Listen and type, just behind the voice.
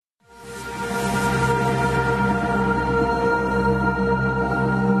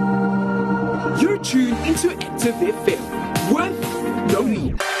Active FM with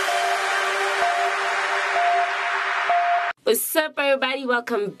Noelzii. What's up, everybody?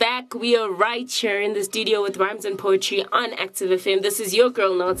 Welcome back. We are right here in the studio with Rhymes and Poetry on Active FM. This is your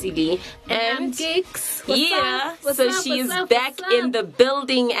girl, Noelzii. And Gigs. She's back in the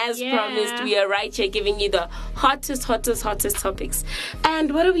building as promised. We are right here giving you the hottest topics.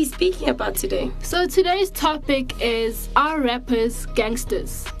 And what are we speaking about today? So today's topic is, are rappers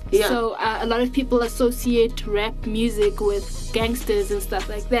gangsters? Yeah. So a lot of people associate rap music with gangsters and stuff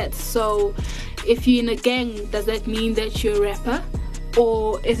like that. So if you're in a gang, does that mean that you're a rapper?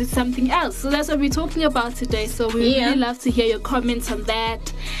 Or is it something else? So that's what we're talking about today. So we really love to hear your comments on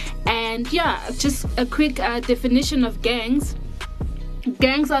that. And just a quick definition of gangs.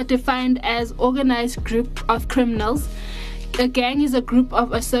 Gangs are defined as organized group of criminals. A gang is a group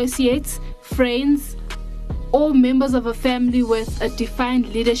of associates, friends, or members of a family with a defined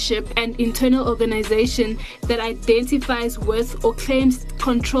leadership and internal organization that identifies with or claims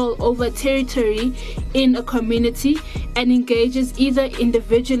control over territory in a community and engages either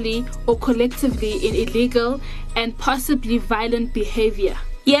individually or collectively in illegal and possibly violent behavior.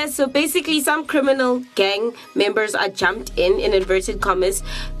 Yeah, so basically some criminal gang members are jumped in inverted commas,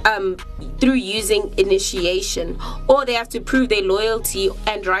 through using initiation, or they have to prove their loyalty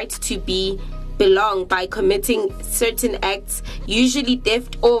and right to belong by committing certain acts, usually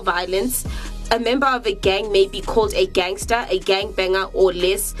theft or violence. A member of a gang may be called a gangster, a gangbanger, or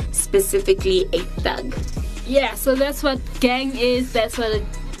less specifically a thug. Yeah, so that's what gang is. That's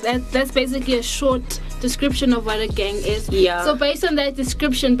basically a short description of what a gang is. Yeah. So based on that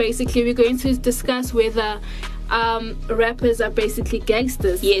description, basically we're going to discuss whether rappers are basically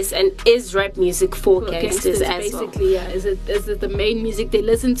gangsters. Yes, and is rap music for gangsters as basically, well? Yeah. Is it the main music they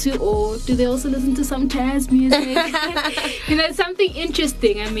listen to, or do they also listen to some jazz music? It's something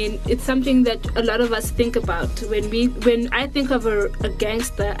interesting. I mean, it's something that a lot of us think about. When I think of a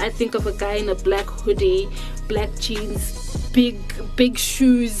gangster, I think of a guy in a black hoodie, black jeans, big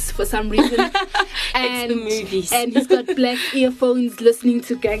shoes for some reason. And it's the movies. And he's got black earphones listening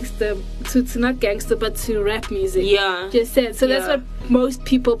to not gangster, but to rap music. Yeah. Just said. So that's what most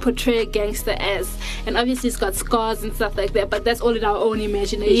people portray a gangster as. And obviously he's got scars and stuff like that, but that's all in our own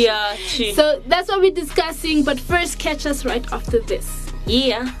imagination. Yeah, true. So that's what we're discussing, but first catch us right after this.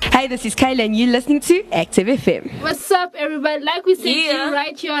 Yeah. Hey, this is Kayla and you're listening to Active FM. What's up, everybody? Like we said, you're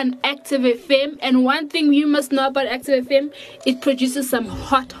right here on Active FM. And one thing you must know about Active FM, it produces some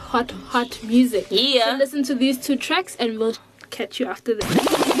hot music. Yeah. So listen to these two tracks and we'll catch you after this.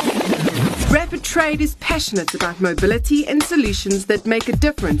 Rapid Trade is passionate about mobility and solutions that make a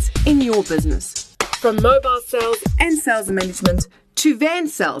difference in your business. From mobile sales and sales management to van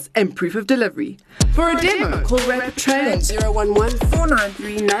sales and proof of delivery. For a demo, call Rapid Trade on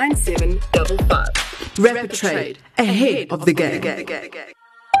 011-493-9755. Rapid Trade, ahead of the game.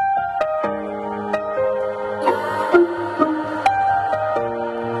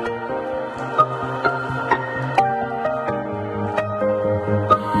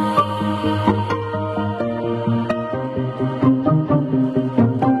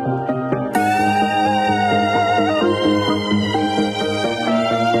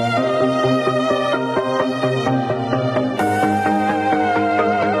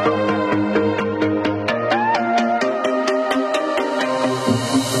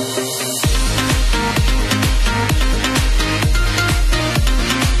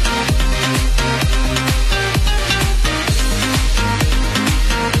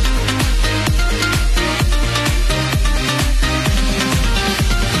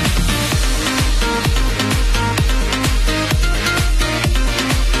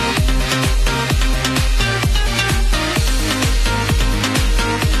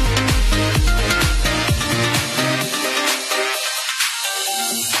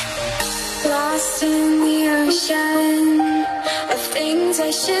 Lost in the ocean of things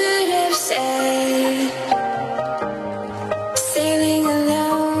I should have said. Sailing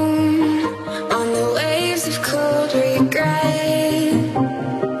alone on the waves of cold regret.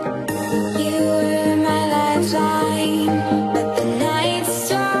 You were my lifeline, but the night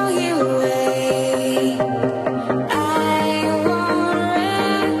stole you away. I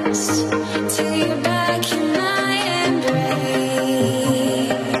won't rest till you're back in my embrace.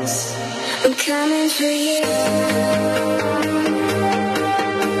 I'm coming for you.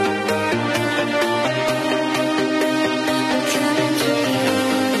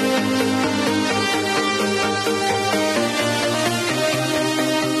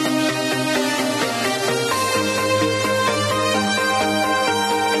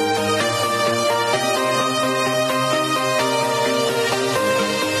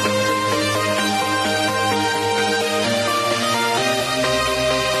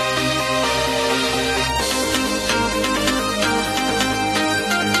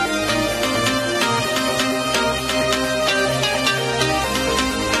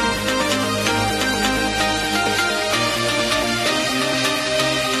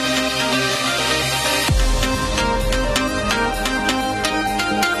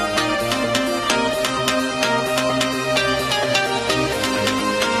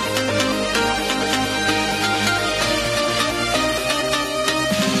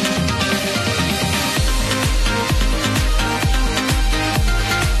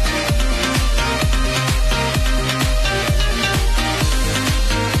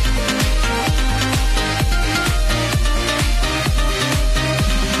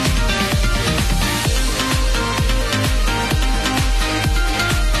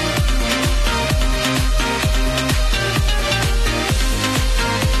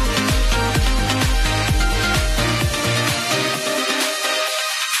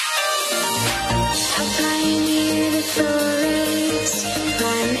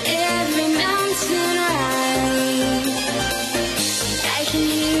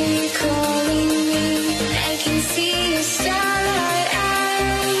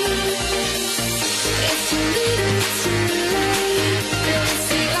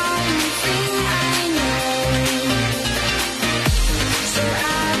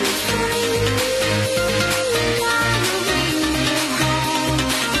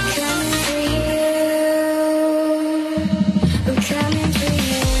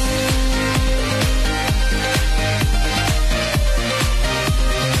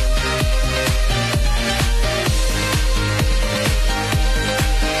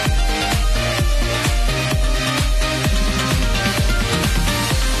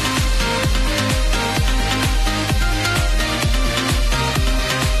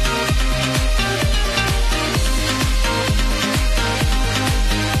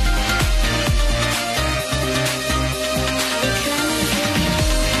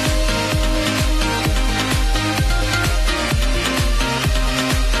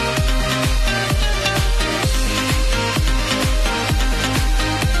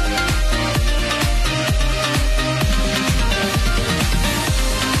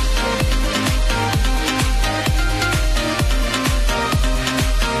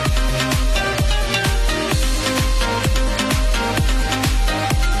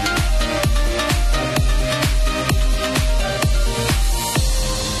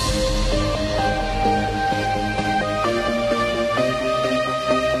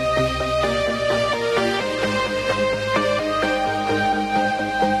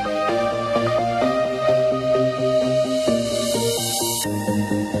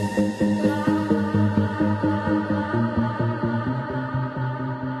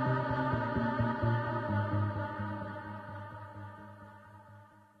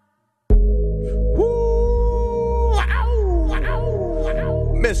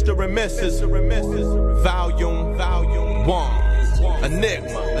 Mr. and Mrs. Volume 1.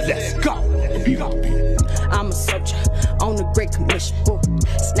 Enigma. Let's go. I'm a soldier on a great commission.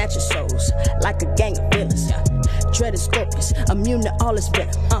 Snatching souls like a gang of villains. Dreaded scorpions, immune to all its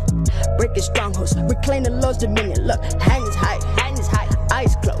venom. Breaking strongholds, reclaim the Lord's dominion. Look, hang is high,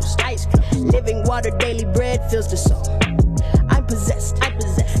 eyes closed. Living water, daily bread fills the soul. I'm possessed,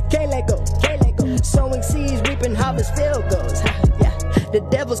 can't let go. Sowing seeds, reaping harvest, field goals. Yeah. The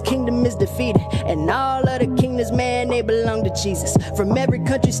devil's kingdom is defeated, and all of the kingdoms, man, they belong to Jesus. From every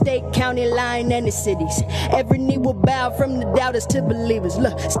country, state, county line, and the cities, every knee will bow, from the doubters to believers.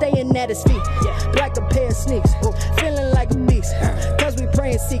 Look, staying at his feet, like a pair of sneaks, feeling like a beast, cause we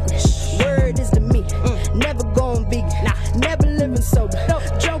pray in secret. Word is the meat, never going vegan, never living sober,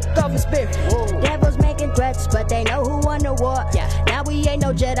 joke off in spirit. Devils making threats, but they know who won the war. Now we ain't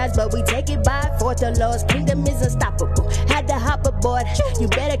no Jedis, but we take it by force. The Lord's kingdom is unstoppable. Had to hop aboard. You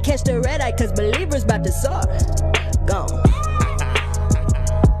better catch the red eye, cause believers about to soar. Gone.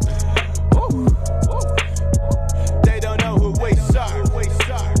 They don't know who we are.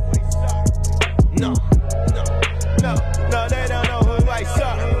 No, they don't know who we are.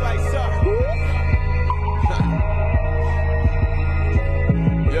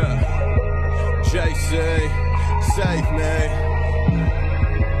 Yeah, JC, save me.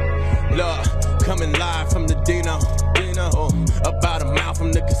 Look, coming live from the Dino. About a mile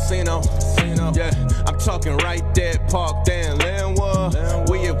from the casino. Yeah, I'm talking right there, parked there in Linwood.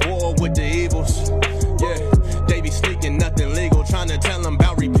 We at war with the evils. Yeah, they be sneaking nothing legal, trying to tell them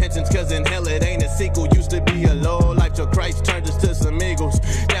about repentance, cause in hell it ain't a sequel. Used to be a low life till Christ turned us to some eagles.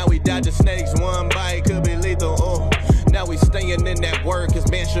 Now we dodge the snakes, one bite could be lethal. Now we staying in that word,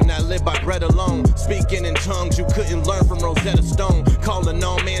 cause man should not live by bread alone. Speaking in tongues you couldn't learn from Rosetta Stone. Calling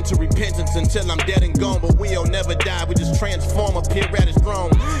all man to repentance until I'm dead and gone. But we'll never die, we just transform, appear at his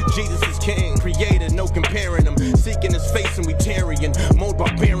throne. Jesus is king, creator, no comparing him. Seeking his face and we tarrying, mode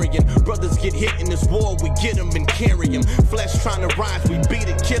barbarian. Brothers get hit in this war, we get them and carry them. Flesh trying to rise, we beat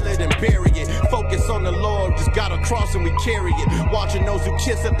it, kill it and bury it. Focus on the Lord, just got a cross and we carry it. Watching those who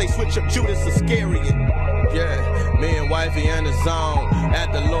kiss if they switch up Judas Iscariot. Yeah, me and wifey in the zone,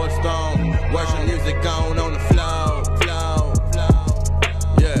 at the Lord's throne. Worship music on the flow.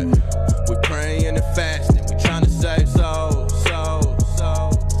 Yeah, we praying and fasting, we trying to save souls.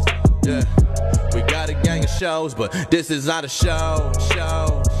 Yeah, we got a gang of shows, but this is not a show.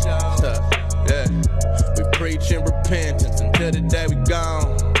 Yeah, we preaching repentance until the day we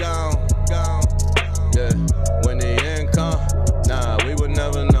gone. Yeah, when the end come, nah, we would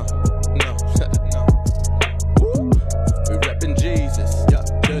never know. We reppin' Jesus, yeah,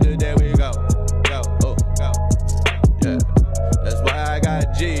 till the day we go. Yeah, that's why I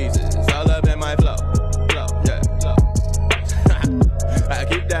got Jesus all up in my flow, yeah. I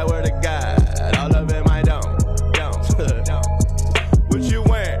keep that word of God all up in my dome. What you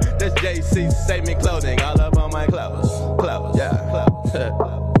wearing? That's JC Save Me clothing all up on my clothes, yeah.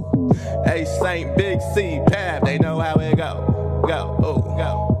 Hey Saint Big C Path, they know how it go.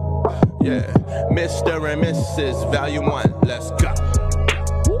 Yeah, Mr. and Mrs. Volume 1, let's go.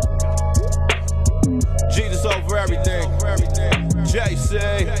 Jesus over everything. JC,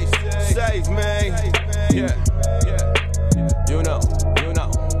 save me. Yeah, you know.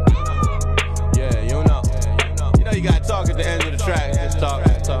 Yeah, you know. You know you gotta talk at the end of the track. Just talk.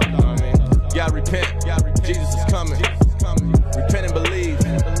 You know what I mean? You gotta repent. Jesus is coming. Repent and believe.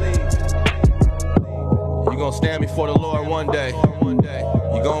 You gonna stand before the Lord one day.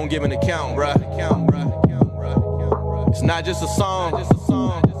 You gonna give an account, bruh. It's not just a song.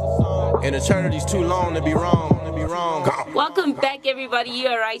 And eternity's too long to be wrong. Welcome back, everybody. You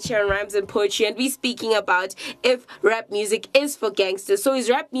are right here on Rhymes and Poetry, and we're speaking about if rap music is for gangsters. So is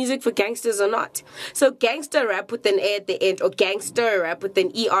rap music for gangsters or not? So gangster rap with an A at the end, or gangster rap with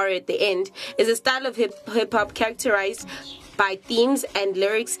an ER at the end, is a style of hip-hop characterized by themes and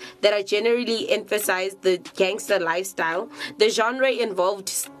lyrics that are generally emphasize the gangster lifestyle. The genre evolved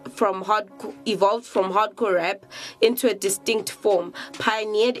from hardcore rap into a distinct form,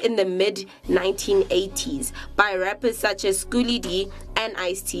 pioneered in the mid-1980s by rappers such as Schoolie D and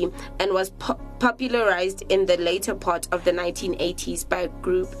Ice-T, and was popularized in the later part of the 1980s by a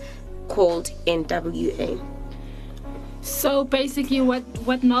group called NWA. So basically what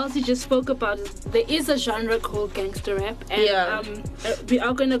Noelzii just spoke about is there is a genre called gangster rap, and we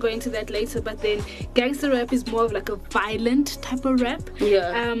are going to go into that later, but then gangster rap is more of like a violent type of rap.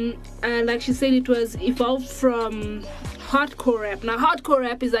 Like she said, it was evolved from hardcore rap. Now hardcore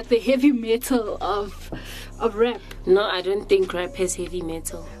rap is like the heavy metal of rap. No, I don't think rap has heavy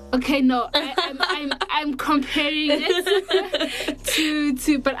metal. Okay, no, I'm comparing it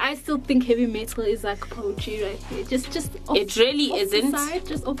too, but I still think heavy metal is like poetry right there. Just off, It really off isn't. The side,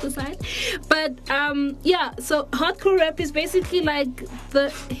 just off the side. But yeah, so hardcore rap is basically like the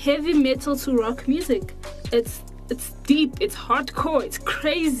heavy metal to rock music. It's deep, it's hardcore, it's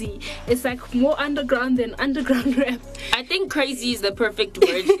crazy. It's like more underground than underground rap. I think crazy is the perfect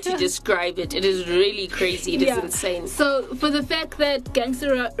word to describe it. It is really crazy. It is insane. So for the fact that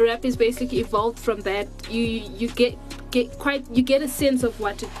gangster rap is basically evolved from that, you get a sense of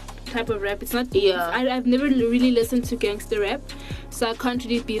what type of rap. It's not. I've never really listened to gangster rap, so I can't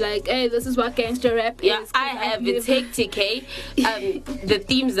really be like, hey, this is what gangster rap Yeah, is. I have. It's hectic, hey? The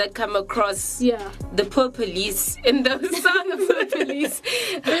themes that come across the poor police in those songs. Police,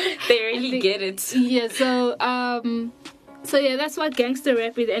 they really get it. Yeah, so yeah, that's what gangster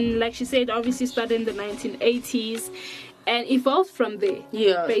rap is. And like she said, obviously started in the 1980s and evolved from there.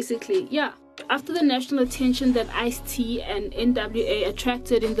 Yeah. Basically, yeah. After the national attention that Ice-T and NWA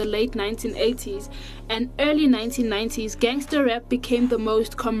attracted in the late 1980s and early 1990s, gangster rap became the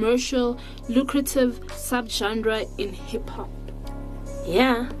most commercial, lucrative subgenre in hip-hop.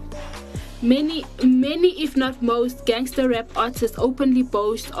 Yeah. Many, if not most, gangster rap artists openly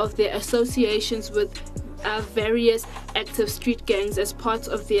boast of their associations with various active street gangs as part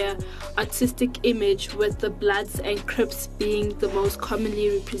of their artistic image, with the Bloods and Crips being the most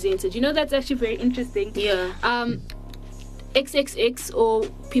commonly represented. You know, that's actually very interesting. Yeah. XXX, or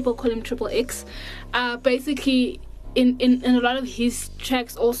people call him Triple X, basically in a lot of his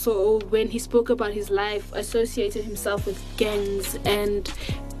tracks also, when he spoke about his life, associated himself with gangs and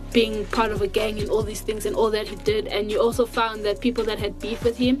being part of a gang and all these things and all that he did. And you also found that people that had beef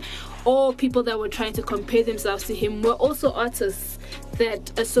with him or people that were trying to compare themselves to him were also artists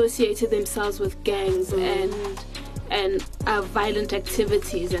that associated themselves with gangs and violent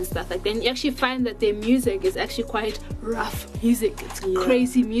activities and stuff like that. And you actually find that their music is actually quite rough music. It's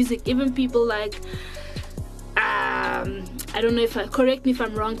crazy music. Even people like I don't know, correct me if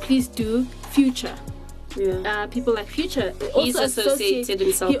I'm wrong, please do, Future. Yeah. People like Future. He's associated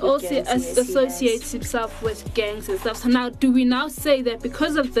himself with gangs. He associates himself with gangs and stuff. So now, do we now say that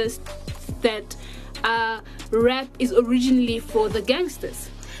because of this, that rap is originally for the gangsters?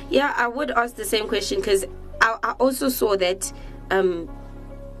 Yeah, I would ask the same question, because I also saw that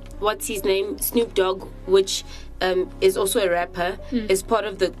what's his name, Snoop Dogg, which is also a rapper, is part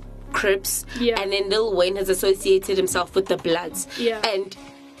of the Crips, and then Lil Wayne has associated himself with the Bloods. And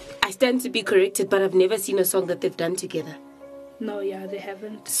I stand to be corrected, but I've never seen a song that they've done together. No, they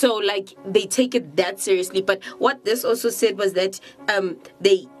haven't. So, like, they take it that seriously. But what this also said was that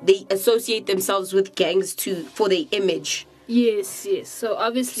they associate themselves with gangs for their image. Yes. So,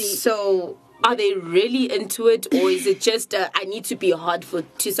 obviously... So, are they really into it, or is it just I need to be hard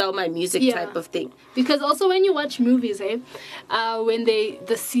to sell my music type of thing? Because also when you watch movies, when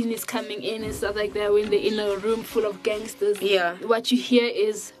the scene is coming in and stuff like that, when they're in a room full of gangsters, what you hear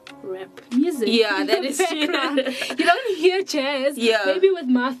is rap music. Yeah, that is true. You don't hear jazz. Yeah. Maybe with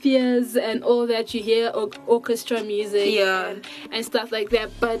mafias and all that, you hear orchestra music and stuff like that.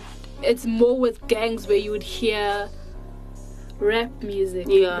 But it's more with gangs where you would hear rap music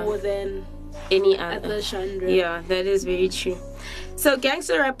more than any other genre. Yeah, that is very true. So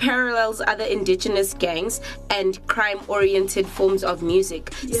gangster rap parallels other indigenous gangs and crime-oriented forms of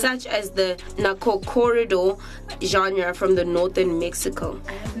music, such as the narco corridor genre from the northern Mexico.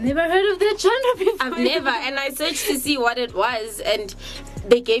 I've never heard of that genre before. I've never, and I searched to see what it was, and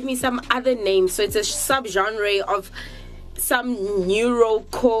they gave me some other name. So it's a subgenre of some neuro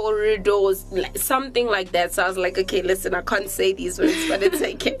corridors, something like that. So I was like, okay, listen, I can't say these words, but it's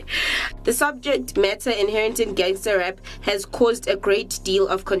okay. The subject matter inherent in gangster rap has caused a great deal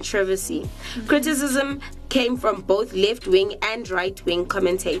of controversy. Criticism came from both left-wing and right-wing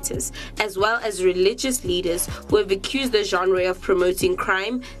commentators, as well as religious leaders who have accused the genre of promoting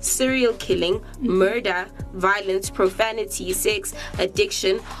crime, serial killing, murder, violence, profanity, sex,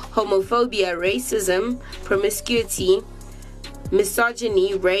 addiction, homophobia, racism, promiscuity,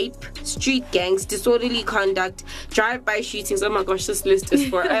 misogyny, rape, street gangs, disorderly conduct, drive-by shootings, oh my gosh, this list is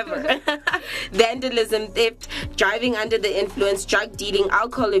forever, vandalism, theft, driving under the influence, drug dealing,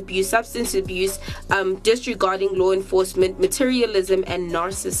 alcohol abuse, substance abuse, disregarding law enforcement, materialism, and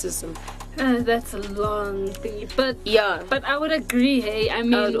narcissism. That's a long thing, but I would agree. Hey, I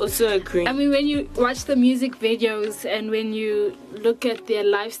would also agree. I mean, when you watch the music videos and when you look at their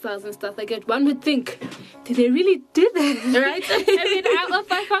lifestyles and stuff like that, one would think, did they really do that? Right?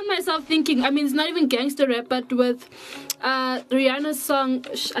 I found myself thinking. I mean, it's not even gangster rap, but with Rihanna's song,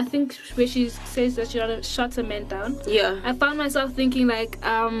 I think, where she says that she shot a man down. Yeah. I found myself thinking like,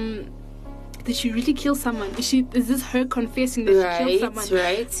 did she really kill someone? Is this her confessing that she killed someone?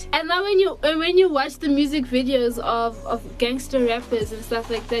 Right. And now when you watch the music videos of gangster rappers and stuff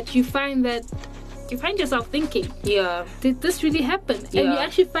like that, you find yourself thinking, did this really happen? And you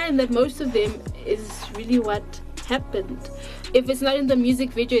actually find that most of them is really what happened. If it's not in the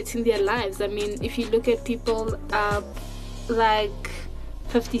music video, it's in their lives. I mean, if you look at people like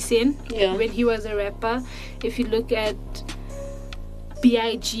 50 Cent when he was a rapper, if you look at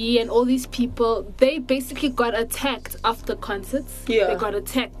B.I.G. and all these people, they basically got attacked after concerts. They got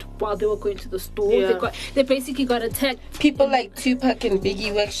attacked while they were going to the store. They basically got attacked. People like Tupac and Biggie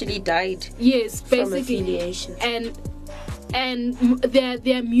who actually died. Yes, basically. From affiliation. And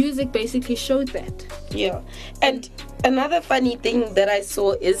their music basically showed that. Yeah. And another funny thing that I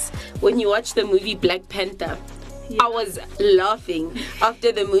saw is when you watch the movie Black Panther, I was laughing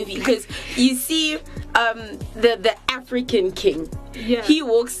after the movie because you see the African king. He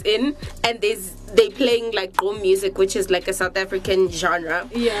walks in and they playing like drum music, which is like a South African genre.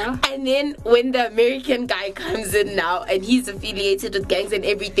 And then when the American guy comes in now and he's affiliated with gangs and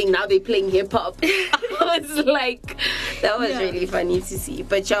everything, now they're playing hip hop. I was like, that was really funny to see.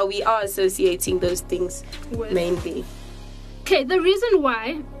 But we are associating those things mainly. Okay, the reason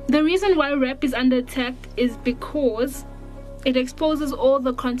why rap is under attack is because it exposes all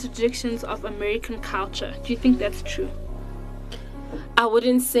the contradictions of American culture. Do you think that's true? I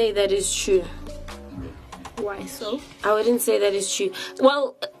wouldn't say that is true. Why so? I wouldn't say that is true.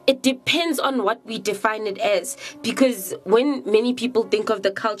 Well, it depends on what we define it as. Because when many people think of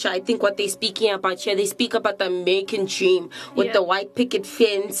the culture, I think what they're speaking about here, they speak about the American dream with the white picket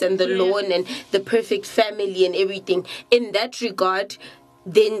fence and the lawn and the perfect family and everything. In that regard,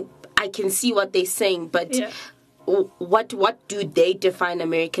 then I can see what they're saying. But what do they define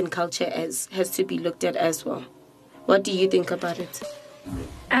American culture as has to be looked at as well. What do you think about it?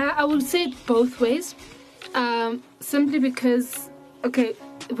 I would say it both ways. Simply because,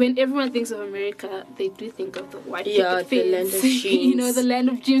 when everyone thinks of America, they do think of the white picket fence, the land of dreams. The land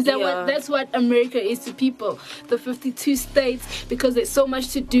of dreams. That's what America is to people. The 52 states, because there's so much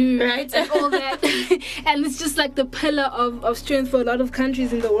to do, right? And all that. And it's just like the pillar of strength for a lot of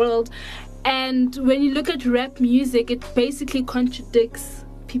countries in the world. And when you look at rap music, it basically contradicts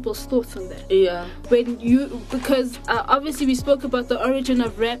people's thoughts on that. Because obviously we spoke about the origin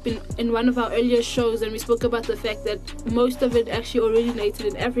of rap in one of our earlier shows, and we spoke about the fact that most of it actually originated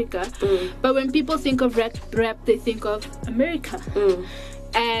in Africa. But when people think of rap, they think of America.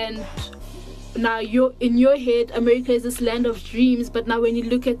 And now in your head, America is this land of dreams, but now when you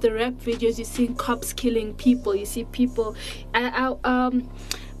look at the rap videos, you see cops killing people, you see people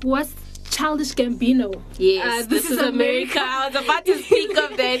what's Childish Gambino. Yes, this is America. I was about to speak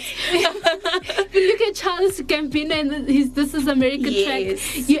of that. If you look at Childish Gambino and his This Is America track,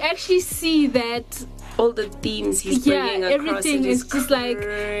 you actually see that all the themes he's bringing across. Everything is just like,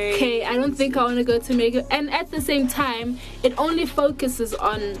 okay, I don't think I want to go to America. And at the same time, it only focuses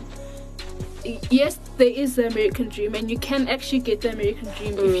on, yes, there is the American dream, and you can actually get the American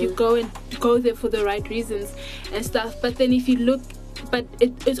dream if you go there for the right reasons and stuff. But then if you look, but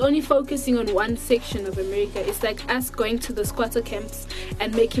it's only focusing on one section of America. It's like us going to the squatter camps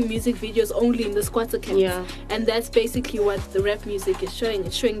and making music videos only in the squatter camps. And that's basically what the rap music is showing.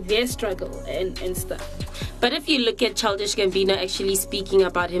 It's showing their struggle and stuff. But if you look at Childish Gambino actually speaking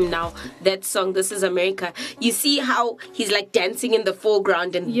about him now, that song, This Is America, you see how he's like dancing in the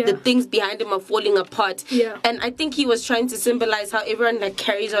foreground and the things behind him are falling apart. And I think he was trying to symbolize how everyone like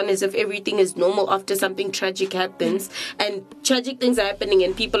carries on as if everything is normal after something tragic happens. And tragic things are happening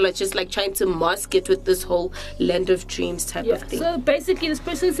and people are just like trying to mask it with this whole land of dreams type of thing. So basically this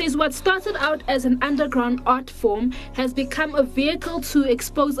person says what started out as an underground art form has become a vehicle to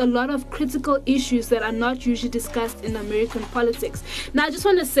expose a lot of critical issues that are not usually discussed in American politics. Now I just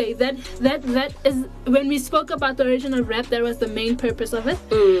want to say that is, when we spoke about the origin of rap, that was the main purpose of it.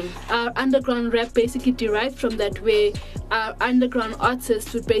 Underground rap basically derived from that, where underground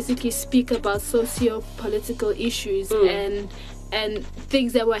artists would basically speak about socio-political issues and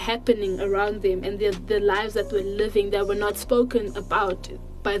things that were happening around them and the lives that were living that were not spoken about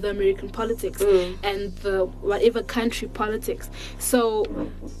by the American politics and the whatever country politics. So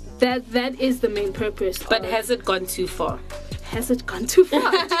that is the main purpose. But has it gone too far? Has it gone too far?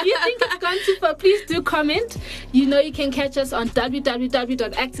 Do you think it's gone too far? Please do comment. You know you can catch us on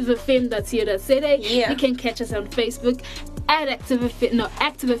www.activefm.co.za. You can catch us on Facebook at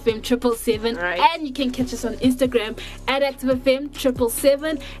ActiveFM 777, and you can catch us on Instagram at ActiveFM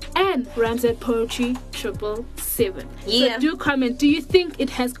 777 and Ramsat Poetry 777. So do comment. Do you think it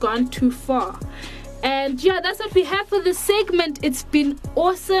has gone too far? And yeah, that's what we have for this segment. It's been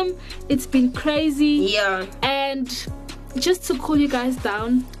awesome. It's been crazy. Yeah. And just to cool you guys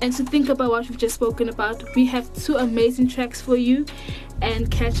down and to think about what we've just spoken about, we have 2 amazing tracks for you.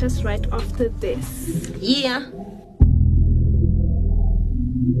 And catch us right after this. Yeah.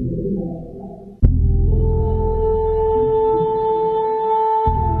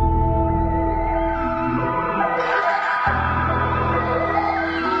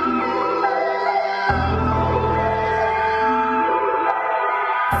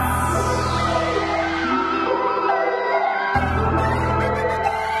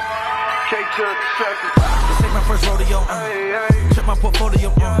 This ain't my first rodeo. Check my portfolio.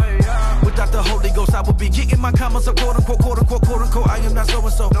 Without the Holy Ghost, I would be getting my commas up, quote unquote, quote unquote, quote unquote. I am not so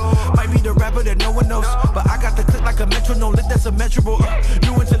and so. Might be the rapper that no one knows, but I got the click like a metronome. Lit, that's a measurable.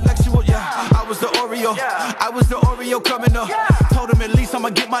 New intellectual, yeah. I was the Oreo. I was the Oreo coming up. Told him at least I'ma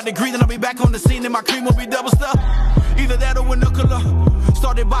get my degree, then I'll be back on the scene and my cream will be double stuff. Either that or Winooka.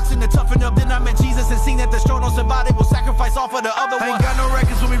 Started boxing to toughen up, then I met Jesus and seen that the strong don't survive, they will sacrifice all for the other one. I ain't got no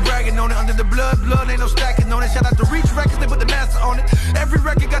records when we bragging on it. Under the blood, ain't no stacking on it. Shout out to Reach Records, they put the master on it. Every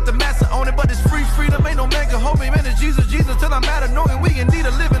record got the master on it, but it's free freedom, ain't no man can hold me. Man, it's Jesus, till I'm mad annoying. We indeed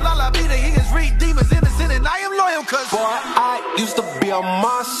a living, la la vida, he is read demons, innocent, and I am loyal, cause boy, I used to be a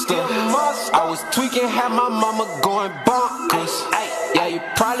monster. I was tweaking, had my mama going bonkers. Yeah, you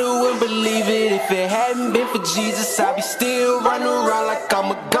probably wouldn't believe it if it hadn't been for Jesus. I'd be still running around like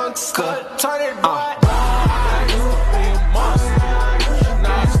I'm a gangster. Turn it, boy.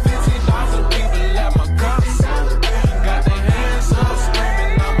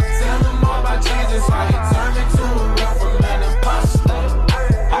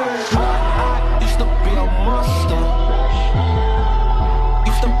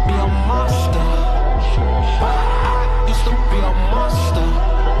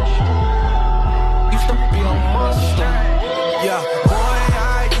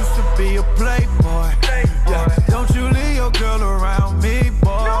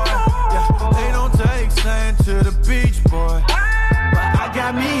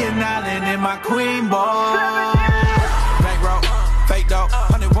 Queen boy, bankroll, fake dog,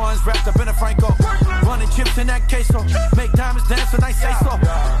 100 ones wrapped up in a Franco, running chips in that queso, make diamonds dance when I say so.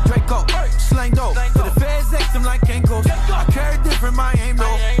 Draco, slang dope, to the feds X them like ankles. I carry different, my aim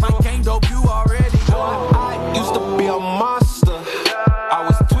though, my gang dope, you already know. I used to be a monster. I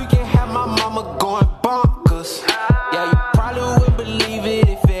was tweaking, had my mama going bonkers. Yeah, you probably wouldn't believe it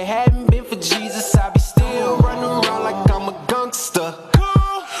if it hadn't been for Jesus. I'd be still running around like I'm a gangster.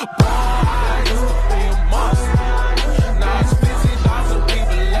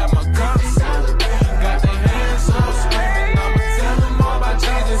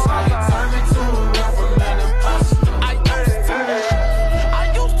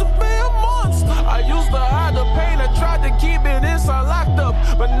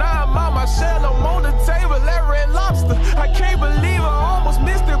 But now I'm on my shell, I'm on the table at Red Lobster. I can't believe I almost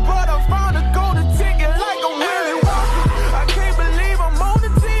missed it, but I found a golden ticket like I'm Willie Walker. I can't believe I'm on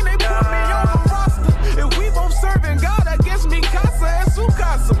the team, they put me on the roster. If we both serving God, I guess me casa and su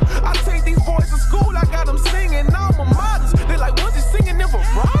casa. I take these boys to school, I got them singing alma maters. They like, was he singing in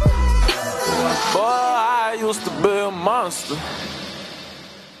vibrato? Boy, I used to be a monster.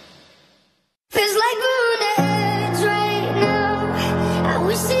 Feels like we're on the edge right now. I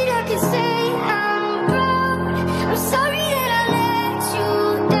wish that I could say I'm proud. I'm sorry that I let you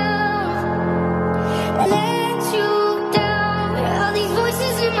down. Let you down. All these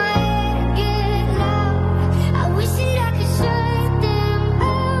voices in my head get loud. I wish that I could shut them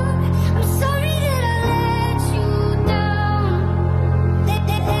out. I'm sorry that I let you down. Let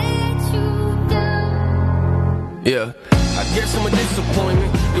you down. Yeah, I guess I'm a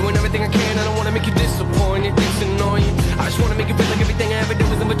disappointment. Doing everything I can, I don't wanna make you disappointed. It's annoying. I just wanna make you feel like everything I ever did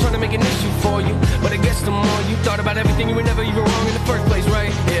was ever trying to make an issue for you. But I guess the more you thought about everything, you were never even wrong in the first place,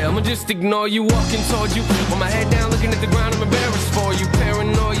 right? Yeah, I'ma just ignore you, walking towards you, with my head down, looking at the ground. I'm embarrassed for you,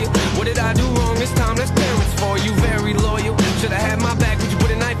 paranoia. What did I do wrong this time? That's parents for you, very loyal. Should I have my back? Would you put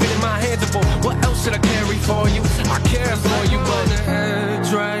a knife in my hands for? What else should I carry for you? I care for you, but on the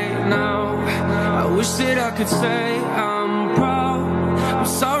edge right now. I wish that I could say I'm proud. I'm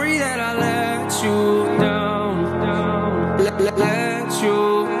sorry that I let you down. Let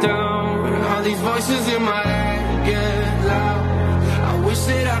you down. All these voices in my head get loud. I wish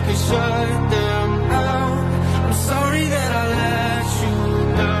that I could shut them out. I'm sorry that I let you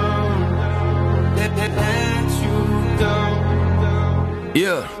down. Let you down.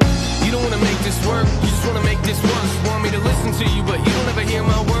 Yeah. You don't wanna make this work, you just wanna make this worse. Want me to listen to you, but you don't ever hear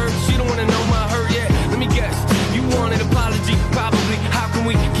my words. You don't wanna know my hurt yet. Let me guess, you want an apology, probably. How can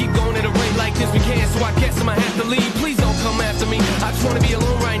we keep going at a rate like this? We can't, so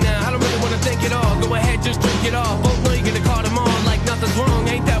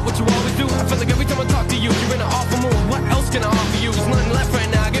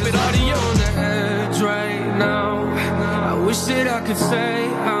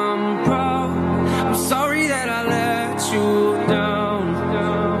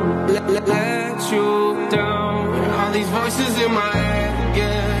let you down. All these voices in my head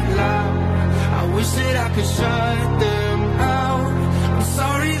get loud. I wish that I could shut them out. I'm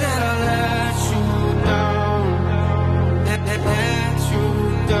sorry that I let you down. Let you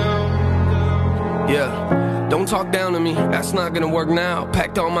down. Yeah. Don't talk down to me, that's not gonna work now.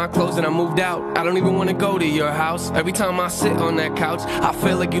 Packed all my clothes and I moved out. I don't even wanna go to your house. Every time I sit on that couch, I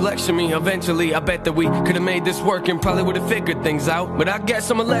feel like you lecture me. Eventually, I bet that we could've made this work and probably would've figured things out. But I guess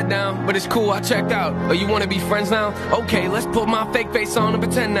I'm a letdown, but it's cool, I checked out. Oh, you wanna be friends now? Okay, let's put my fake face on and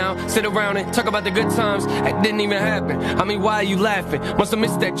pretend now. Sit around and talk about the good times that didn't even happen. I mean, why are you laughing? Must've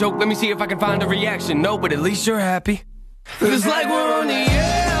missed that joke, let me see if I can find a reaction. No, but at least you're happy. Feels like we're on the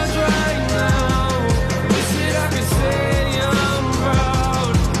edge right now.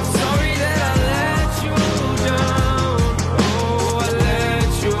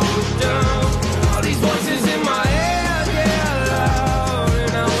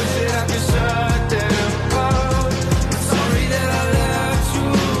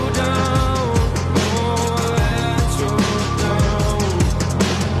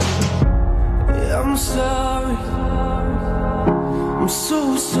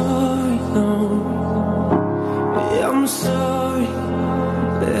 So sorry, no. Yeah, I'm sorry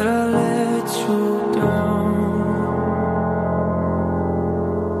that I let you down.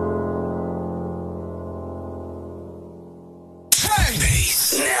 Hey!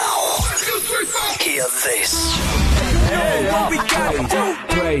 Now, hear this. What we gotta do?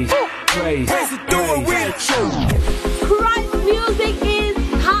 Praise it through and with the truth. Christ music is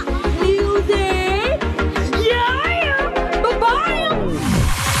hot music. Yeah.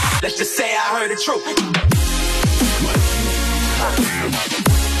 Let's just say I heard the truth.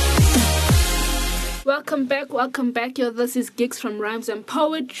 Welcome back. Yo, this is Gigs from Rhymes and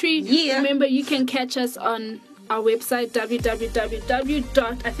Poetry. Yeah. Remember, you can catch us on our website,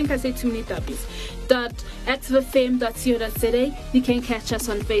 www.activefm.co.za. You can catch us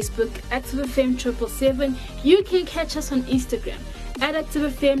on Facebook, ActiveFM777. You can catch us on Instagram,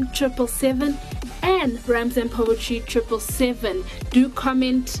 @ActiveFM777 and Rhymes and Poetry 777. Do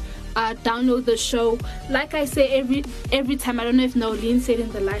comment, download the show. Like I say every time, I don't know if Noelzii said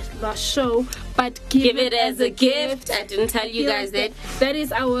in the last show, but give it as a gift. I didn't tell you guys that. That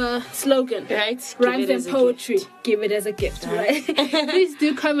is our slogan, right? Rhymes and Poetry. Give it as a gift, right? Please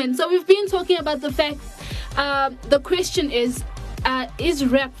do comment. So we've been talking about the fact, the question is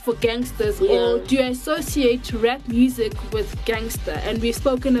rap for gangsters, or do you associate rap music with gangster? And we've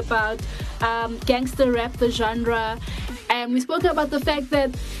spoken about gangster rap, the genre, and we spoke about the fact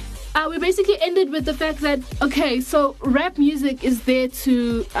that we basically ended with the fact that, okay, so rap music is there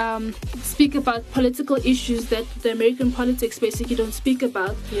to speak about political issues that the American politics basically don't speak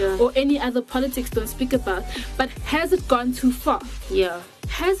about, or any other politics don't speak about. But has it gone too far? Yeah.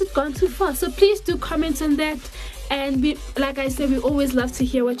 Has it gone too far? So please do comment on that. And we, like I said, we always love to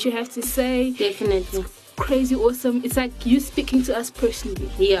hear what you have to say. Definitely. Crazy awesome. It's like you speaking to us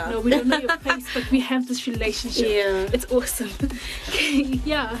personally. Yeah. No, we don't know your face, but we have this relationship. Yeah. It's awesome.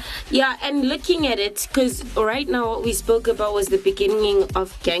 Yeah. Yeah, and looking at it, because right now what we spoke about was the beginning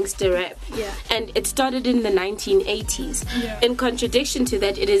of gangster rap. Yeah. And it started in the 1980s. Yeah. In contradiction to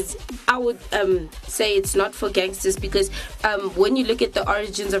that, it is, I would say it's not for gangsters, because when you look at the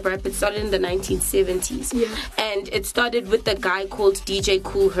origins of rap, it started in the 1970s. Yeah. And it started with a guy called DJ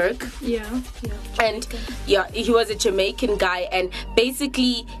Kool Herc. Yeah. And he was a Jamaican guy, and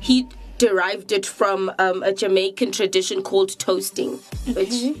basically he derived it from a Jamaican tradition called toasting,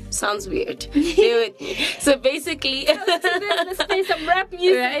 which sounds weird. Bear with me. So basically, let's play some rap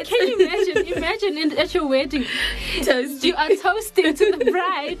music. Right? Can you imagine at your wedding, you are toasting to the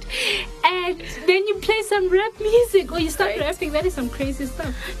bride, and then you play some rap music, or you start rapping. That is some crazy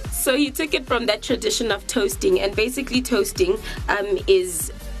stuff. So he took it from that tradition of toasting, and basically toasting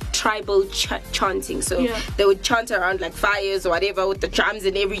is tribal chanting. So they would chant around like fires or whatever with the drums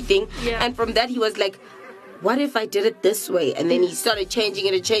and everything. And from that he was like, what if I did it this way? And then he started changing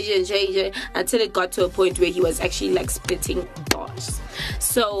it until it got to a point where he was actually like spitting bars.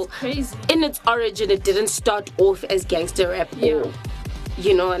 So in its origin, it didn't start off as gangster rap. Or,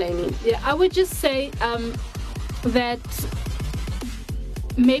 you know what I mean? Yeah, I would just say that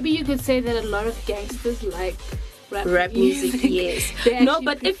maybe you could say that a lot of gangsters like rap music. Yes. No,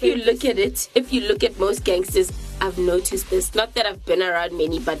 but if you look at it, if you look at most gangsters, I've noticed this. Not that I've been around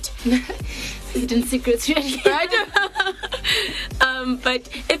many, but hidden secrets, really. But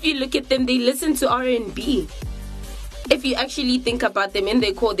if you look at them, they listen to R&B. If you actually think about them in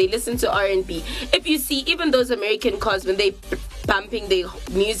their core, they listen to R&B. If you see even those American cars, when they bumping their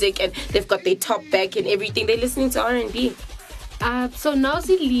music and they've got their top back and everything, they're listening to R&B. So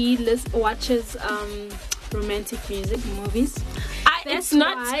Noelzii Lee watches romantic music movies. It's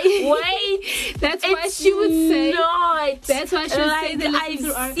not. Wait, that's why she would say. Not. That's why she would say they listen I've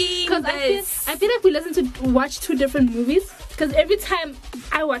to our. seen Because I feel like we watch two different movies. Because every time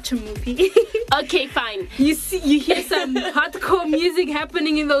I watch a movie, okay, fine. You hear some hardcore music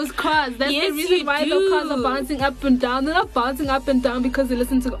happening in those cars. That's the reason why the cars are bouncing up and down. They're not bouncing up and down because they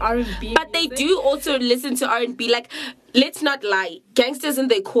listen to R&B. But they do also listen to R&B. Like, let's not lie. Gangsters in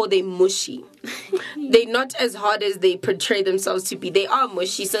their core, they're mushy. They're not as hard as they portray themselves to be. They are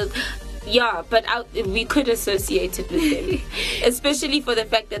mushy. So, yeah, but we could associate it with them. Especially for the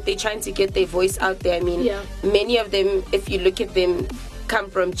fact that they're trying to get their voice out there. I mean, many of them, if you look at them, come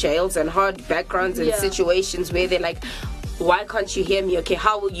from jails and hard backgrounds and situations where they're like, why can't you hear me? Okay,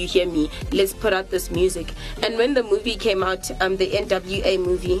 how will you hear me? Let's put out this music. And when the movie came out, the NWA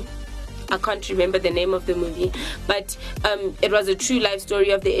movie, I can't remember the name of the movie, but it was a true life story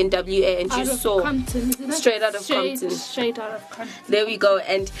of the NWA, and you saw Straight Out of Compton. Straight Out of Compton. There we go.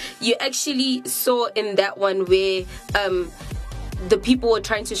 And you actually saw in that one where the people were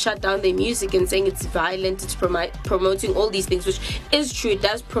trying to shut down their music and saying it's violent, it's promoting all these things, which is true. It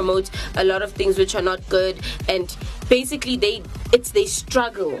does promote a lot of things which are not good, and basically they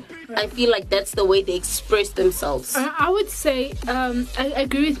struggle. I feel like that's the way they express themselves. I would say I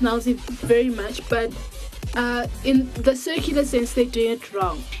agree with Noelzii very much, but in the circular sense they're doing it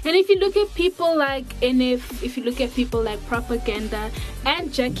wrong. And if you look at people like NF, if you look at people like Propaganda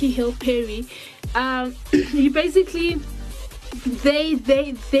and Jackie Hill Perry, you basically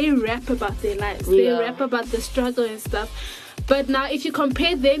they rap about their lives. They rap about the struggle and stuff. But now if you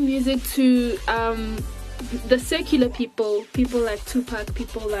compare their music to the secular people like Tupac,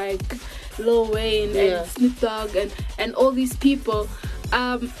 people like Lil Wayne and Snoop Dogg and all these people,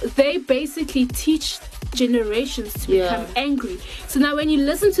 they basically teach generations to become angry. So now when you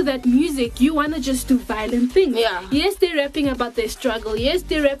listen to that music, you want to just do violent things. Yes, they're rapping about their struggle. Yes,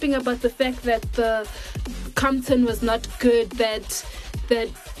 they're rapping about the fact that the Compton was not good, that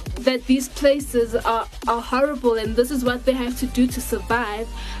these places are horrible and this is what they have to do to survive.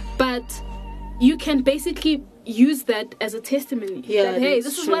 But you can basically use that as a testimony. That, hey,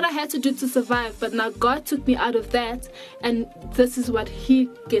 this is what I had to do to survive, but now God took me out of that and this is what He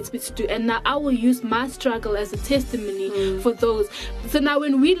gets me to do. And now I will use my struggle as a testimony for those. So now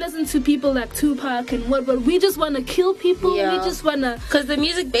when we listen to people like Tupac and what, we just want to kill people. We just want to... Because the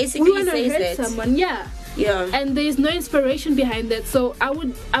music basically says hurt that. Someone, and there's no inspiration behind that. So I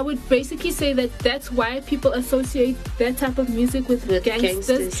would basically say that that's why people associate that type of music with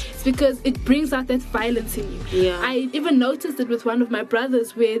gangsters. It's because it brings out that violence in you. I even noticed it with one of my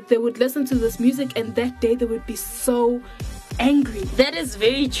brothers where they would listen to this music and that day they would be so angry. That is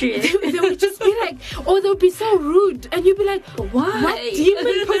very true. They would just be like, or they would be so rude, and you'd be like, what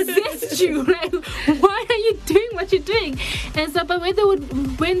demon possessed you? Like, why are you doing what you're doing? And so, but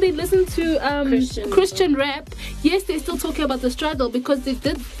when they listen to Christian rap, yes, they're still talking about the struggle because they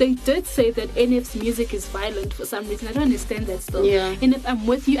did say that NF's music is violent for some reason. I don't understand that still. And if I'm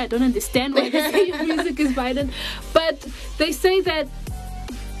with you, I don't understand why they say your music is violent, but they say that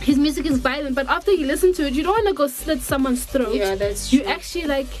his music is violent, but after you listen to it, you don't want to go slit someone's throat. That's true. You actually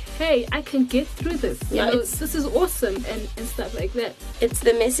like, hey, I can get through this. This is awesome and stuff like that. It's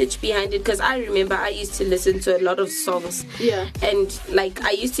the message behind it, because I remember I used to listen to a lot of songs. And like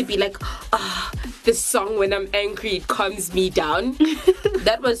I used to be like, this song when I'm angry, it calms me down.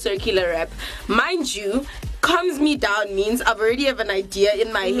 That was circular rap. Mind you, calms me down means I've already have an idea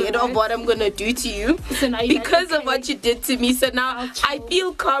in my head of what I'm gonna do to you because of what you did to me. So now I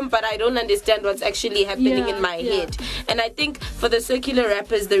feel calm, but I don't understand what's actually happening in my head. And I think for the circular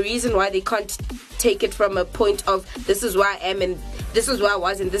rappers, the reason why they can't take it from a point of this is where I am and this is where I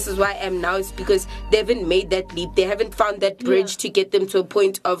was and this is where I am now is because they haven't made that leap. They haven't found that bridge to get them to a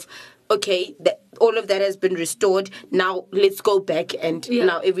point of, okay, all of that has been restored. Now let's go back and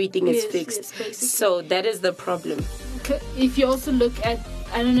now everything is fixed. So that is the problem. If you also look at,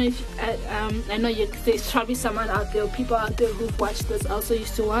 I don't know if I know there's probably someone out there, people out there who've watched this. I also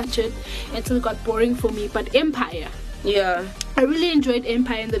used to watch it until it got boring for me. But Empire, I really enjoyed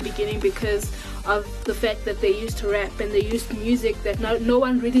Empire in the beginning because of the fact that they used rap and they used music that no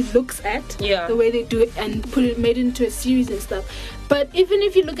one really looks at the way they do it and made it into a series and stuff. But even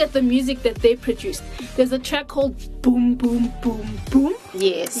if you look at the music that they produced, there's a track called Boom Boom Boom Boom.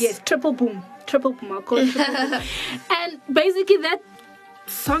 Yes, Triple Boom. I'll call it Triple Boom. And basically that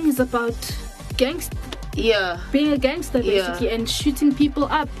song is about gangster. Being a gangster basically and shooting people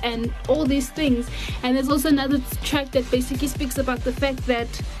up and all these things. And there's also another track that basically speaks about the fact that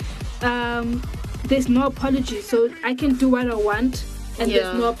there's no apology. So I can do what I want. And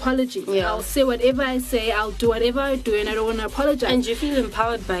there's no apology. I'll say whatever I say, I'll do whatever I do, and I don't want to apologize. And you feel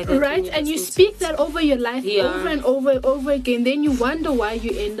empowered by that. Right? And you speak that over your life over and over again. Then you wonder why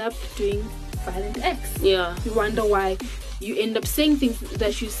you end up doing violent acts. Yeah. You wonder why you end up saying things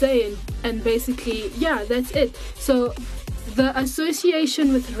that you say, and basically, that's it. So the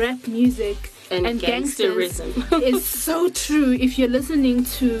association with rap music and gangsterism is so true if you're listening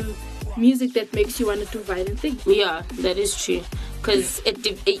to music that makes you want to do violent things. Yeah, that is true. Because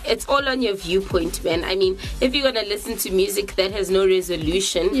it's all on your viewpoint, man. I mean, if you're going to listen to music that has no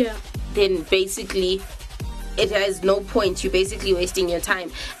resolution, then basically it has no point. You're basically wasting your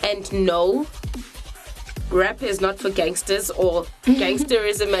time. And no, rap is not for gangsters, or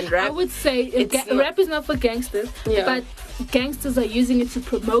gangsterism and rap. I would say rap is not for gangsters, but gangsters are using it to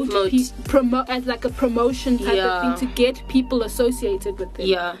promote as like a promotion type of thing to get people associated with them.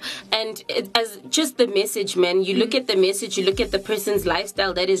 Yeah, and as just the message, man. You look at the message, you look at the person's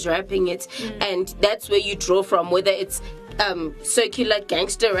lifestyle that is rapping it, and that's where you draw from, whether it's circular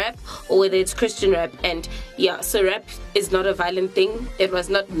gangster rap or whether it's Christian rap. And so rap is not a violent thing. It was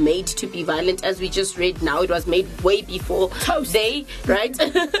not made to be violent, as we just read now. It was made way before they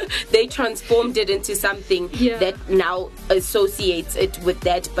transformed it into something that now associates it with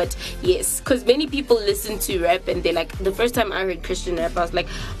that. But yes, because many people listen to rap and they're like, the first time I heard Christian rap, I was like,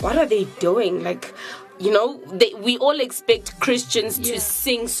 what are they doing? Like, you know, we all expect Christians to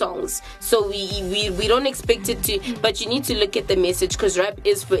sing songs, so we don't expect it to. But you need to look at the message, because rap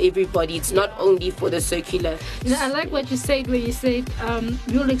is for everybody. It's not only for the circular. You know, I like what you said when you said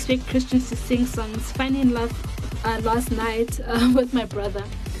we all expect Christians to sing songs. Funny enough, last night with my brother,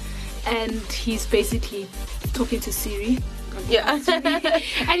 and he's basically talking to Siri.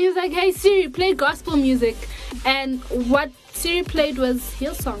 And he was like, "Hey Siri, play gospel music," and what Siri played was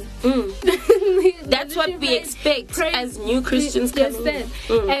Hillsong. That's what we expect as new Christians coming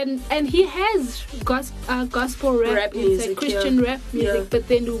in. And he has gospel rap music, Christian rap music, but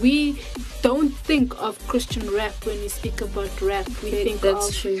then we don't think of Christian rap when we speak about rap. We think of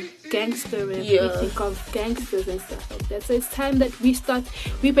gangster rap. We think of gangsters and stuff like that. So it's time that we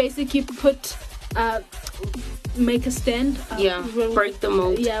basically make a stand. Break the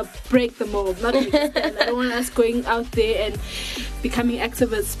mold. Break the mold. Not make a stand. I don't want us going out there and becoming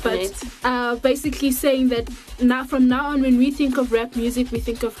activists, but basically saying that from now on, when we think of rap music, we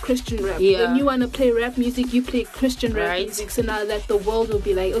think of Christian rap. When you want to play rap music, you play Christian rap music. So now that the world will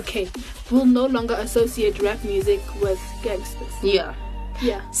be like, okay, we'll no longer associate rap music with gangsters.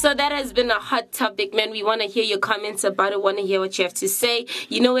 So that has been a hot topic, man. We want to hear your comments about it. Want to hear what you have to say.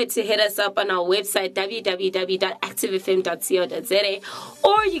 You know where to hit us up on our website, www.activefm.co.za,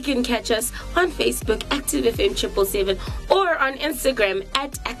 or you can catch us on Facebook, ActiveFM777, or on Instagram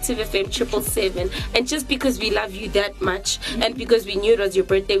at ActiveFM777. And just because we love you that much, and because we knew it was your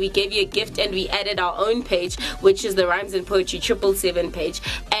birthday, we gave you a gift and we added our own page, which is the Rhymes and Poetry 777 page.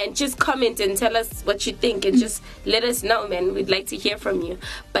 And just comment and tell us what you think, and just let us know, man. We'd like to hear from you.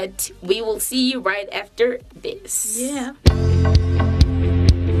 But we will see you right after this.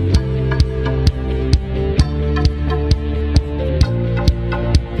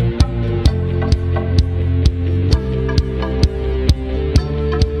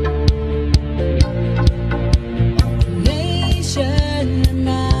 Nation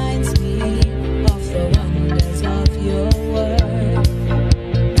reminds me of the wonders of your word,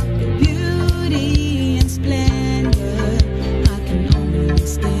 the beauty and splendor I can only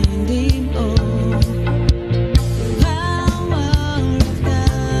stand in awe. Power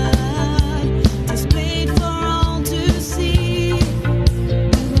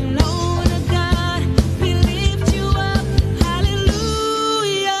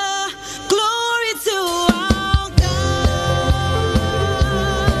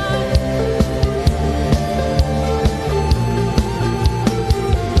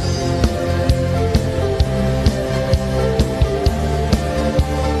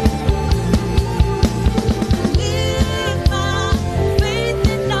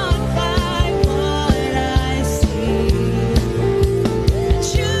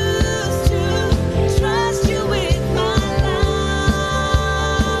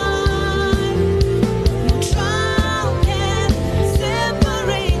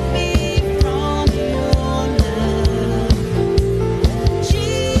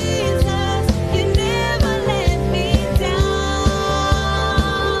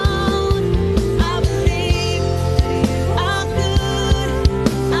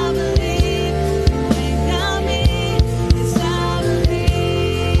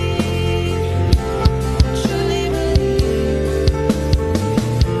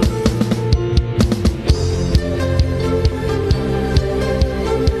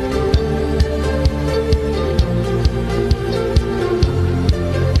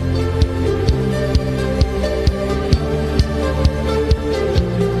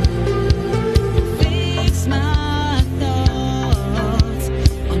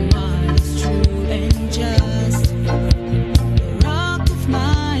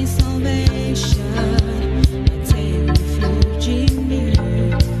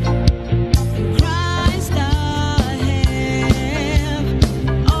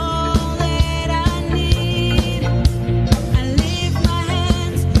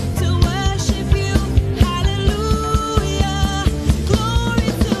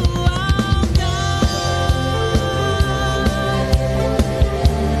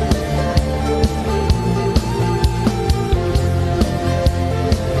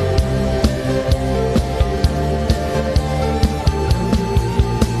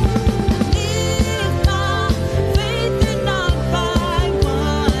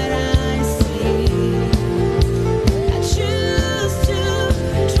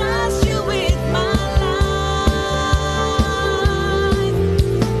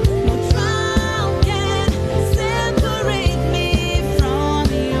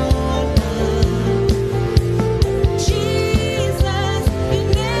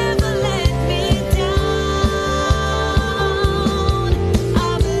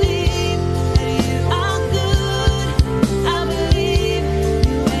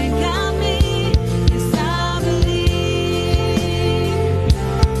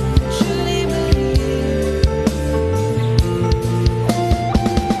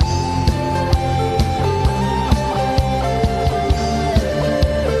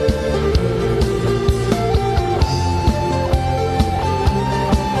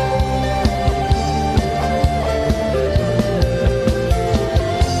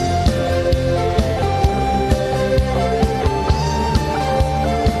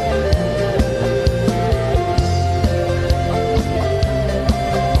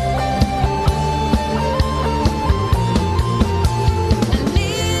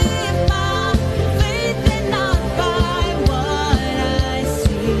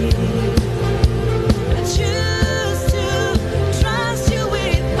I choose to trust you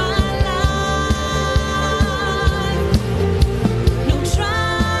with my life. No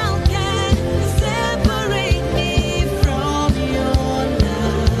trial can separate me from your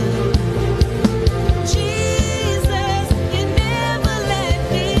love. Jesus, you never let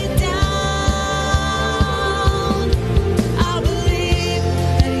me down. I believe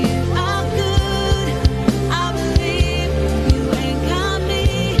that you are good. I believe you ain't got me.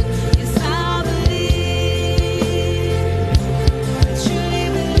 Yes, I believe. I truly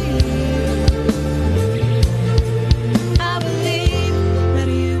believe. I believe that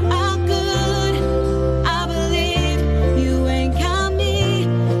you are good. I believe you ain't got me.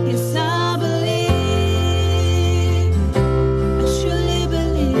 Yes, I believe. I truly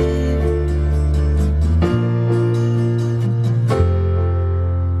believe.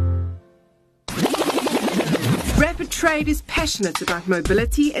 Rapid Trade is passionate about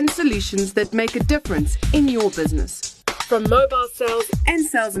mobility and solutions that make a difference in your business. From mobile sales and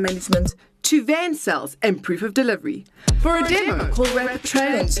sales management to van sales and proof of delivery. For a demo, call Rapid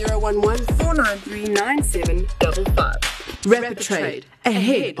Trade on 011-493-9755. Rapid Trade,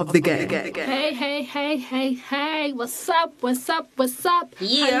 ahead of the game. Hey, what's up?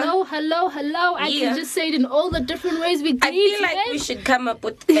 Yeah. Hello. I Yeah. can just say it in all the different ways we I greet feel like we should come up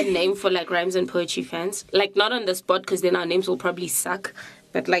with a name for like rhymes and poetry fans. Like not on the spot because then our names will probably suck.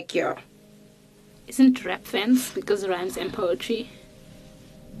 But like yeah. Isn't rap fans because rhymes and poetry?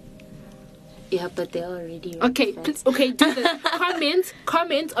 Yeah, but they're already Okay, fans. do this.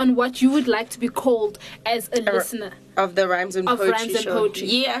 Comment on what you would like to be called as a listener Of the rhymes and of poetry rhymes and show. poetry.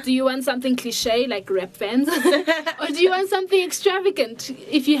 Yeah. Do you want something cliche like rap fans? Or do you want something extravagant?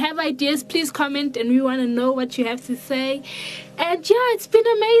 If you have ideas, please comment and we want to know what you have to say. And yeah, it's been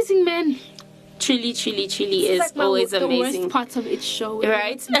amazing, man. Chili It's is like always the amazing. worst part of each show.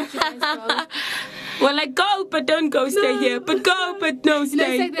 Right? Let you guys know. We're like, go, but don't go, stay here. But go, but no, You know,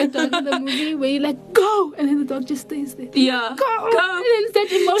 stay. it's like that dog in the movie where you're like, go! And then the dog just stays there. Yeah. Go! And then it's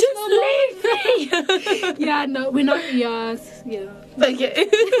that emotional Just leave me. Yeah, no, we're not. Yes, yeah. Okay.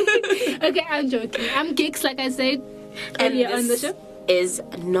 Okay, I'm joking. I'm Geeks, like I said And earlier on the this show. is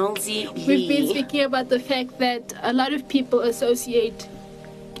Noelzii. We've been speaking about the fact that a lot of people associate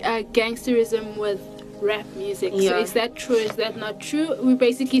gangsterism with rap music. Yeah. So is that true? Is that not true? We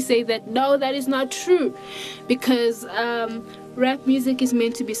basically say that no, that is not true, because rap music is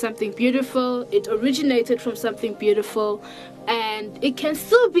meant to be something beautiful. It originated from something beautiful, and it can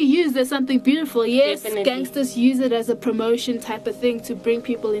still be used as something beautiful. Yes, Definitely. gangsters use it as a promotion type of thing to bring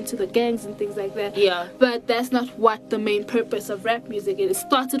people into the gangs and things like that. Yeah. But that's not what the main purpose of rap music is. It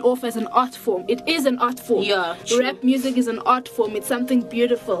started off as an art form. It is an art form. Yeah, true. Rap music is an art form. It's something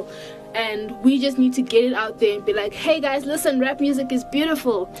beautiful. And we just need to get it out there and be like, hey guys, listen, rap music is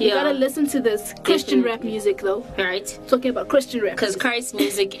beautiful. You Yeah. gotta listen to this. Christian rap music though. Right? Talking about Christian rap. Because music. Christ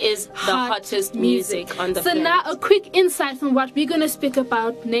music is the hottest music on the So planet. now a quick insight on what we're gonna speak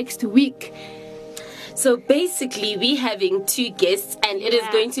about next week. So basically, we're having two guests, and it is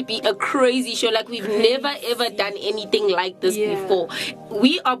Yeah. going to be a crazy show. Like we've never ever done anything like this Yeah. before.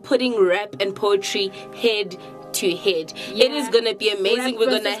 We are putting rap and poetry head to head. It is gonna be amazing. Rap We're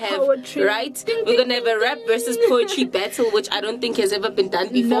gonna versus have poetry. right. Ding, We're ding, gonna have a rap versus poetry battle, which I don't think has ever been done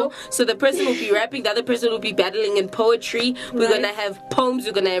before. Nope. So the person will be rapping, the other person will be battling in poetry. We're Right. gonna have poems.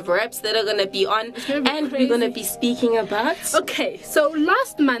 We're gonna have raps that are gonna be on, gonna be and we're gonna crazy. be speaking about. Okay, so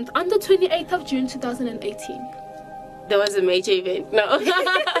last month, on the 28th of June 2018, There was a major event. No,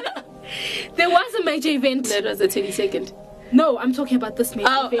 there was a major event. that was the 22nd. No, I'm talking about this major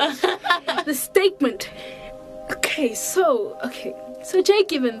Oh. event. The statement. Okay, so Jay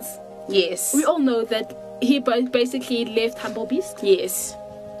Givens, Yes. we all know that he basically left Humble Beast, Yes.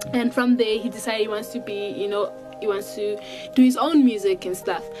 and from there he decided he wants to be, he wants to do his own music and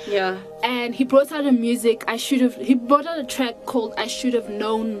stuff. Yeah. And he brought out he brought out a track called I Should Have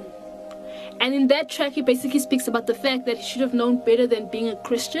Known. And in that track, he basically speaks about the fact that he should have known better than being a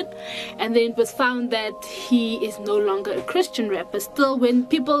Christian. And then it was found that he is no longer a Christian rapper. Still, when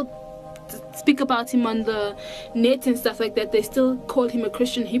people speak about him on the net and stuff like that, they still call him a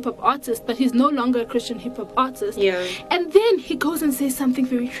Christian hip-hop artist, but he's no longer a Christian hip-hop artist. Yeah. And then he goes and says something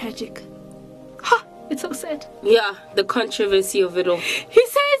very tragic. Ha! It's so sad. Yeah, the controversy of it all. He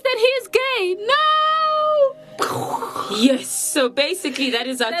says that he is gay. No! Yes. So basically, that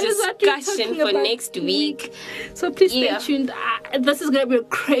is our That is what we're discussion talking for about. next week. So please stay Yeah. tuned. This is going to be a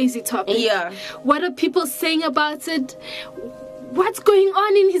crazy topic. Yeah. What are people saying about it? What's going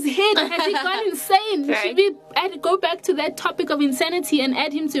on in his head? Has he gone insane? Right. Should we go back to that topic of insanity and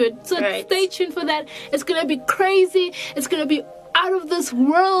add him to it? So Right. stay tuned for that. It's going to be crazy. It's going to be out of this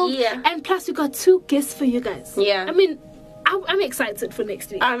world. Yeah. And plus, we got 2 guests for you guys. Yeah. I mean, I'm excited for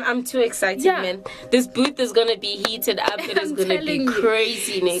next week. I'm too excited, Yeah. man. This booth is gonna be heated up. It is I'm gonna be telling you.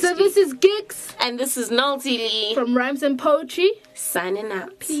 crazy next So week. this is Gigs And this is Noelzii from Rhymes and Poetry. signing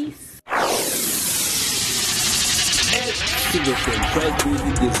out. Peace. Single from Bright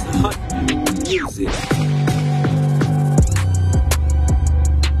Music is hot music.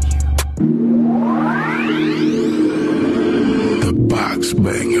 The Box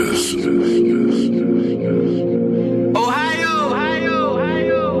Bangers. Ohio,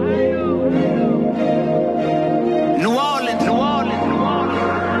 New Orleans,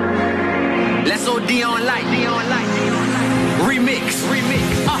 Let's OD on light, remix.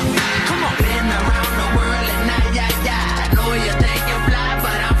 Come on. Been around the world and now, yeah. Know you think you fly,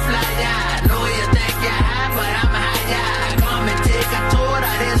 but I'm fly, yeah. Know you think you high, but I'm high, yeah. Come and take a tour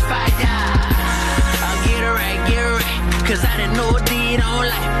of this fire. I'll get it right. 'Cause I didn't know D don't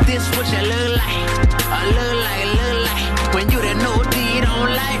like this. What you look like? I look like when you didn't know D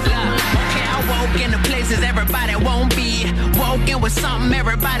don't like. Okay, I walk into places everybody won't be. Walking with something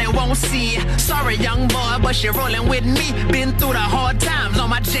everybody won't see. Sorry, young boy, but you're rolling with me. Been through the hard times on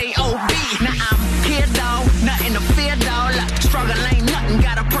my J.O.B. Now I'm here, dog. Nothing to fear, dog. Struggle ain't nothing.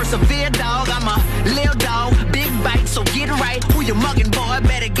 Gotta persevere, dog. I'm a little dog. Big bite, so get right. Who you mugging, boy?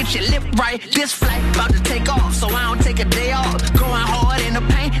 Better get your lip right. This flight about to take off, so I don't take a day off. Going hard in the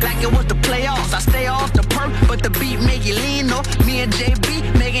paint like it was the playoffs. I stay off the perk, but the beat make you lean, no. Me and JB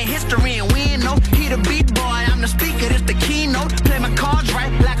making history and win, no. He the beat boy, I'm the speaker, this the keynote. Play my cards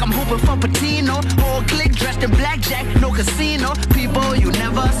right like I'm hooping for Patino. Whole clique dressed in blackjack, no casino. People you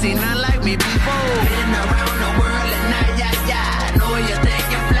never seen none like me before. Been around the world and now, yeah. Know you think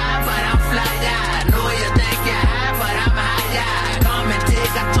you fly, but I'm fly, yeah. Know you think you high, but I'm high, yeah. Come and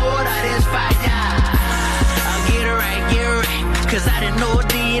take a tour of this fire. I'll get it right. 'Cause I didn't know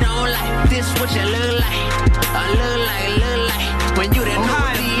D don't like this. What you look like? I look like when you didn't know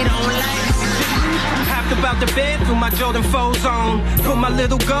D don't like. Hopped about the bed, threw my Jordan 4s on. Put my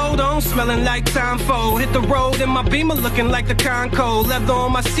little gold on, smelling like time fold. Hit the road in my Beamer, looking like the Conco. Leather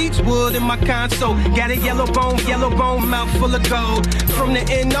on my seats, wood in my console. Got a yellow bone, mouth full of gold. From the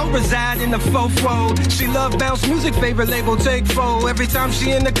NO, reside in the 4th row. She love bounce music, favorite label, take 4. Every time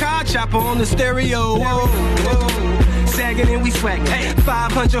she in the car, chopper on the stereo. Whoa. Sagging and we swagging.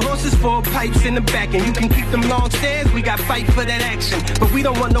 500 horses, 4 pipes in the back, and you can keep them long stairs. We got fight for that action, but we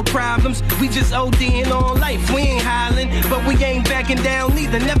don't want no problems. We just ODing on life. We ain't hollering, but we ain't backing down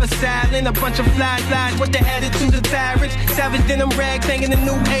neither. Never silent. A bunch of flies with the attitudes of tyrants. Savage denim rags hanging the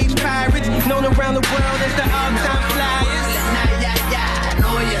new age pirates, known around the world as the all-time flyers.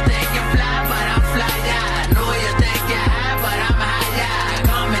 Know you think you fly, but I'm fly, yeah. Know you think you high, but I'm high, yeah.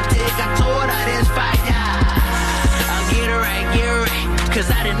 Come and take a tour of this fire. Get it right. 'Cause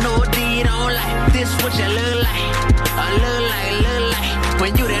I didn't know D don't like this. What you look like? I look like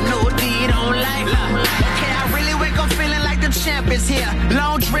when you didn't know D don't like. Okay, I really wake up feeling like the champ is here.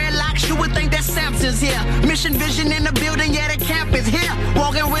 Long dreadlocks, you would think that Samson's here. Mission vision in the building, yeah, the camp is here.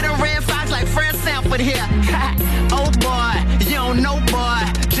 Walking with a red fox like Fred Sanford here. Oh boy, you don't know, boy.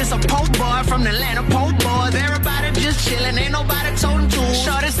 Just a pope boy from the land of pope boys. Everybody just chilling, ain't nobody toting tools.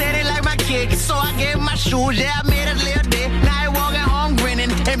 Shorty said they like my kick, so I gave him my shoes. Yeah, I made a little day. Now he walking home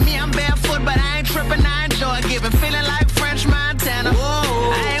grinning. And me, I'm barefoot, but I ain't tripping, I enjoy giving. Feeling like French Montana.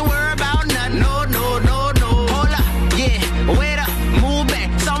 Whoa, I ain't worried about nothing. No. Hold up, yeah, wait up, move back.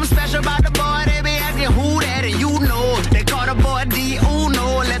 Something special about the boy, they be asking who that, and you know. They call the boy D Uno.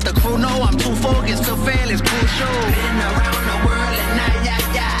 Let the crew know I'm too focused to fail, it's crucial. Been around the world and now,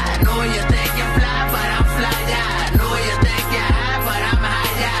 yeah. Know you think you fly, but I'm fly, yeah. Know you think you high, but I'm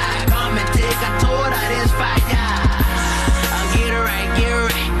high, yeah. Come and take a tour of this fire. I'll get it right.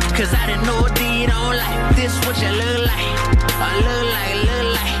 'Cause I didn't know D don't like this. What you look like? I look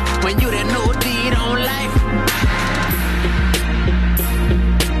like when you didn't know D don't like.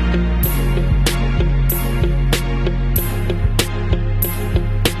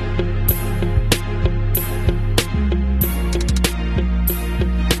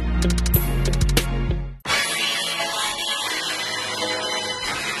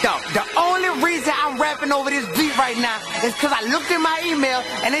 The only reason I'm rapping over this beat right now is because I looked in my email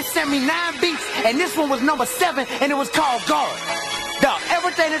and they sent me 9 beats, and this one was number 7, and it was called God. Dog,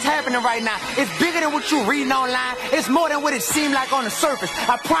 everything that's happening right now is bigger than what you reading online. It's more than what it seemed like on the surface.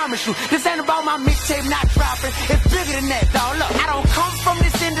 I promise you, this ain't about my mixtape not dropping. It's bigger than that, dog. Look, I don't come from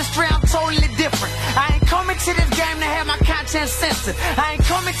this industry, I'm totally different. I ain't coming to this game to have my content censored. I ain't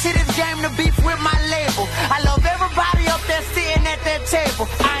coming to this game to beef with my label. I love everybody up there sitting at that table.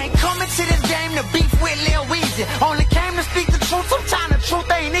 I ain't coming to this game to beef with Lil Weezy. Only came to speak the truth to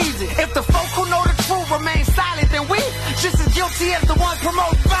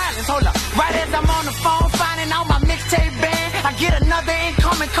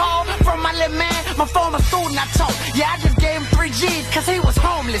My former student I taught, yeah, I just gave him 3 G's cause he was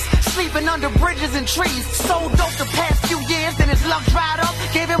homeless, sleeping under bridges and trees. So dope the past few years, then his luck dried up.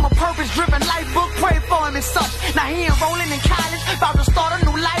 Gave him a purpose-driven life book, prayed for him and such. Now he enrolling in college, about to start a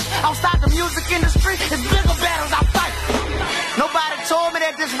new life. Outside the music industry, it's bigger battles I fight. Nobody told me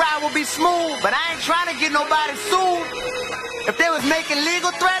that this ride would be smooth, but I ain't trying to get nobody sued. If they was making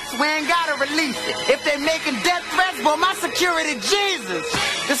legal threats, we ain't gotta release it. If they making death threats, well, my security, Jesus.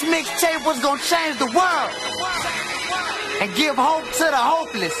 This mixtape was gonna change the world and give hope to the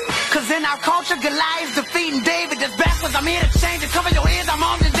hopeless. Cause in our culture, Goliath's defeating David. That's backwards, I'm here to change it. Cover your ears, I'm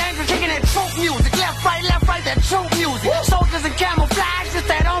armed and dangerous. Kicking that troop music. Left, right, that troop music. Soldiers in camouflage, just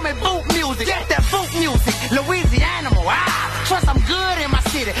that army boot music. Get that boot music. Louisiana, trust I'm good in my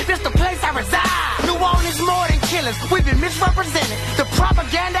city. This the place I reside. New Orleans more than killers. We've been misrepresented. The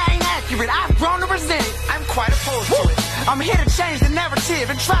propaganda ain't accurate. I've grown to resent it. I'm quite opposed to it. I'm here to change the narrative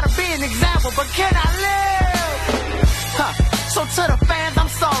and try to be an example, but can I live? So to the fans, I'm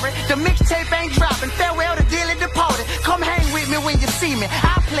sorry. The mixtape ain't dropping. Farewell to dearly departed. Come hang with me when you see me.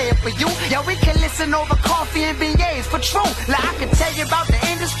 I'll play it for you. Yeah, we can listen over coffee and beignets for true. Like I can tell you about the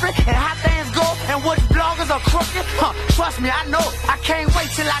industry and how things go and which bloggers are crooked. Trust me, I know. I can't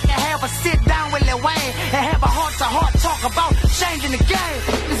wait till I can have a sit down with Lil Wayne and have a heart-to-heart talk about changing the game.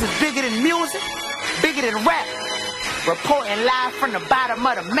 This is bigger than music, bigger than rap. Reporting live from the bottom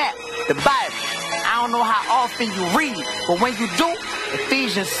of the map, the Bible. I don't know how often you read, but when you do,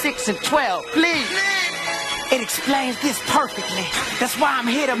 Ephesians 6 and 12, please. It explains this perfectly. That's why I'm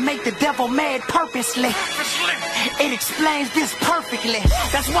here to make the devil mad purposely. It explains this perfectly.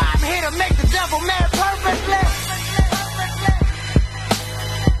 That's why I'm here to make the devil mad purposely.